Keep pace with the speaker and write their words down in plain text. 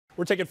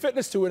We're taking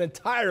fitness to an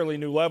entirely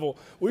new level.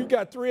 We've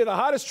got three of the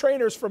hottest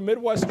trainers from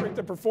Midwest Strength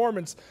and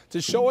Performance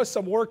to show us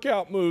some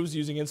workout moves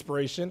using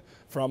inspiration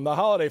from the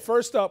holiday.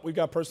 First up, we've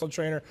got personal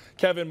trainer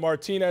Kevin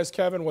Martinez.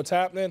 Kevin, what's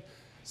happening?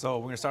 So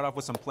we're going to start off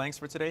with some planks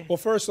for today. Well,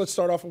 first, let's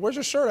start off with, where's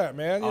your shirt at,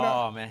 man?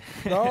 Man.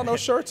 No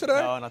shirt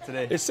today? No, not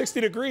today. It's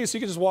 60 degrees, so you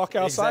can just walk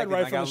outside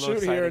right from the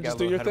shoot here and just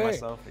do your thing.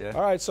 Yeah.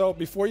 All right, so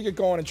before you get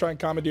going and try and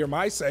commandeer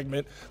my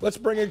segment, let's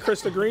bring in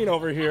Krista Green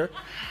over here.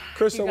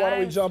 Krista, why don't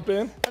we jump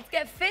in? Let's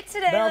get fit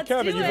today. Now,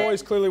 Kevin, you've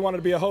always clearly wanted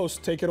to be a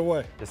host. Take it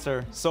away. Yes,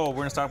 sir. So we're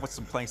going to start off with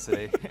some planks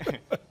today.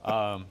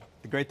 The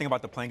great thing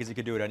about the plank is you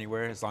can do it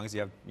anywhere as long as you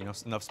have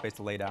enough space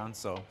to lay down.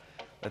 So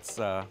let's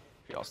I'll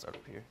start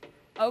up here.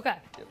 Okay.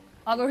 Yep.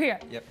 I'll go here.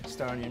 Yep.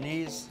 Start on your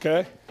knees.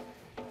 Okay.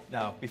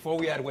 Now, before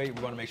we add weight,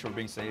 we want to make sure we're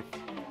being safe.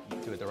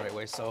 Do it the right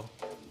way. So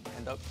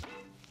hand up.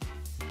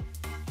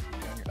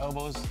 On your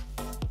elbows.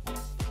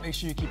 Make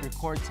sure you keep your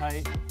core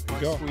tight.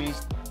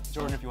 Squeezed.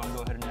 Jordan, if you want to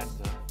go ahead and add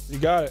the... You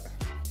got it.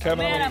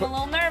 Kevin, I'm a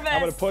little nervous. I'm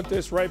going to put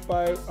this right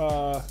by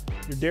your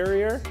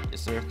derriere.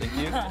 Yes, sir. Thank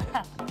you.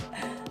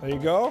 There you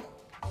go.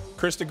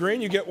 Krista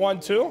Green, you get one,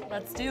 too.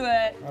 Let's do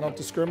it. I don't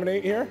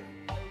discriminate here.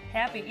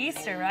 Happy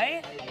Easter,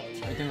 right?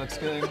 Everything looks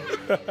good.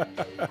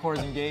 Core's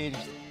engaged.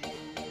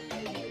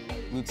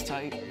 Glutes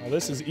tight. Now,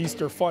 this is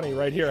Easter funny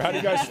right here. How do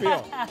you guys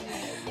feel?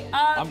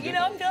 I'm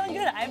feeling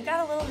good. I've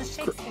got a little to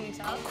shake to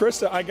Tom.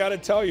 Krista, I got to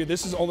tell you,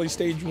 this is only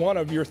stage one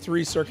of your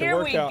 3-circuit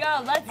workout. Here we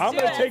go. Let's I'm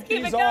do going it. to take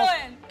Keep these it off.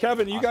 going.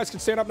 Kevin, you guys can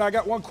stand up now. I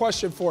got one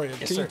question for you.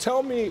 Yes, can sir. you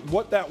tell me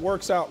what that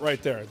works out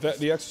right there,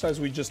 the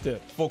exercise we just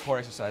did? Full core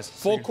exercise.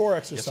 Full core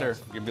exercise. Yes,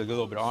 sir. Give me a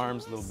little bit of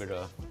arms, a little bit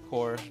of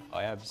core,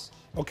 abs.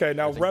 Okay,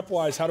 now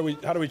rep-wise, how do we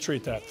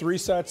treat that? 3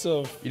 sets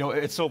of...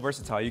 It's so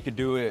versatile. You could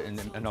do it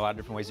in a lot of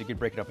different ways. You could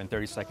break it up in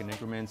 30-second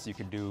increments. You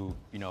could do,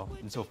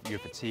 until you're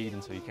fatigued,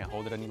 until you can't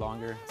hold it any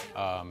longer.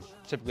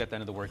 Typically, at the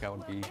end of the workout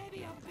would be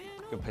a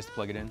good place to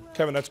plug it in.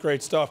 Kevin, that's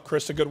great stuff.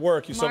 Krista, good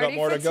work. You still got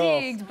more to go.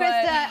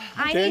 Krista,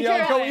 I need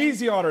your go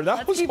easy on her.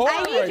 That was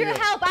hard. I need your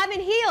help. I'm in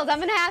heels. I'm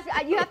gonna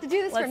have you have to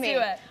do this for me.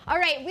 Let's do it. All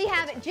right, we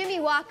have Jimmy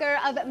Walker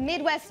of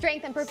Midwest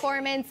Strength and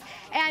Performance,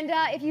 and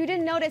if you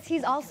didn't notice,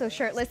 he's also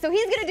shirtless. So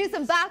he's gonna do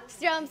some box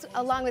jumps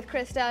along with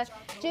Krista.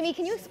 Jimmy,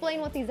 can you explain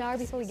what these are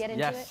before we get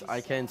into it? Yes, I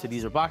can. So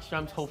these are box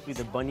jumps. Hopefully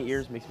the bunny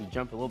ears makes me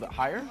jump a little bit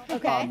higher.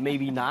 Okay.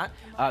 Maybe not.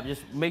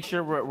 Just make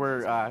sure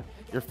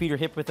your feet are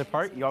hip width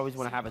apart. You always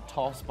want to have a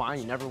tall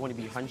spine. You never want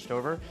to be hunched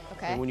over.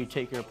 Okay. And when you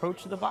take your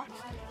approach to the box,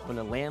 you want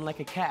to land like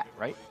a cat,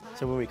 right?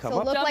 So when we come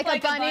up, look like a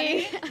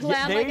bunny,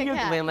 land like a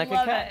cat. Land like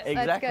Love a cat. it.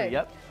 Exactly. That's good.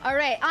 Yep. All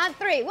right, on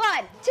 3.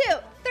 1, 2,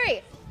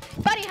 3.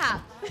 Bunny hop.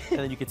 And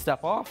then you can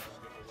step off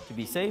to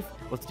be safe.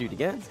 Let's do it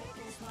again.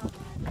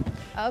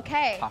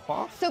 Okay. Hop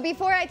off. So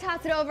before I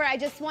toss it over, I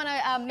just want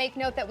to make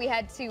note that we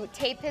had to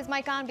tape his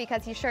mic on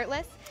because he's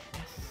shirtless.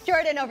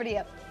 Jordan, over to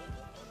you.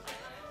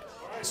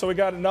 So we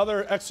got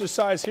another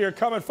exercise here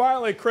coming.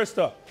 Finally,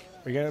 Krista,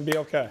 are you going to be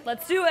okay?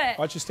 Let's do it. Why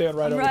don't you stand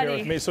right over here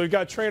with me? So we've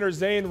got trainer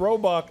Zane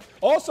Roebuck,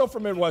 also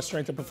from Midwest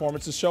Strength and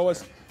Performance, to show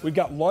us. We've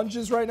got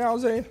lunges right now,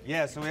 Zane?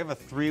 Yeah, so we have a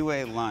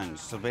 3-way lunge.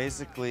 So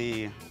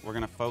basically, we're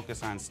going to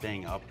focus on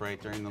staying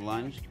upright during the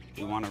lunge.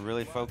 We want to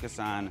really focus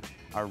on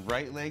our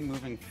right leg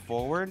moving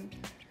forward.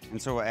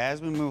 And so as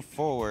we move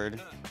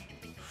forward,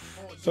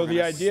 so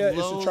the idea is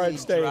to try and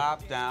stay.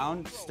 Drop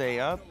down, stay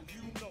up,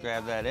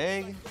 grab that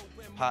egg,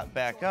 pop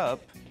back up.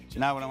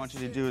 Now what I want you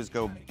to do is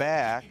go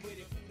back.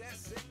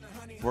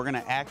 We're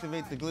gonna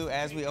activate the glute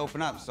as we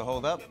open up. So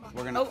hold up.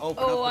 We're gonna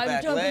open up the back leg.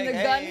 I'm jumping the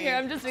gun here.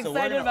 I'm just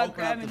excited about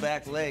grabbing. Open up the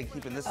back leg,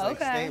 keeping this leg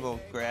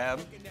stable. Grab.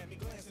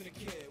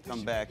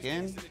 Come back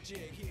in.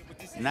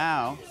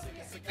 Now,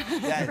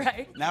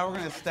 now we're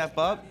gonna step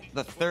up.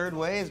 The 3rd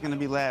way is gonna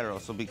be lateral.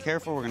 So be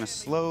careful. We're gonna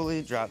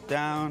slowly drop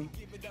down.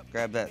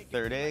 Grab that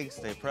 3rd egg.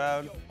 Stay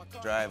proud.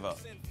 Drive up.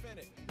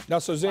 Now,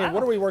 so Zane,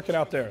 what are we working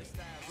out there?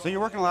 So you're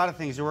working a lot of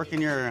things. You're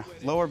working your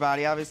lower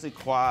body, obviously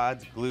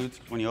quads, glutes.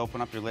 When you open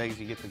up your legs,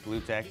 you get the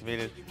glutes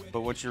activated.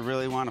 But what you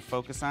really want to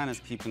focus on is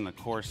keeping the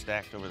core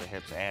stacked over the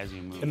hips as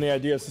you move. And the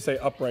idea is to stay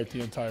upright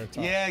the entire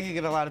time. Yeah, you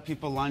get a lot of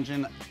people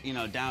lunging,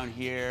 down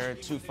here,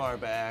 too far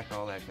back,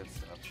 all that good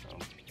stuff. So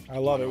I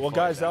love it. Well,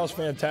 guys, that was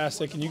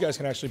fantastic, and you guys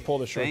can actually pull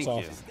the shirts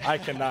off. I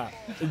cannot.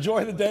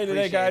 Enjoy the day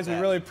today, guys. We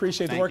really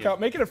appreciate the workout.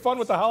 Making it fun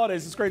with the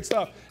holidays. It's great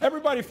stuff.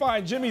 Everybody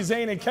find Jimmy,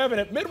 Zane, and Kevin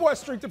at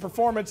Midwest Strength and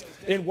Performance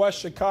in West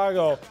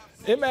Chicago.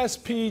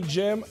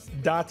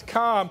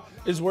 MSPgym.com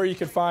is where you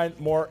can find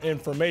more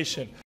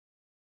information.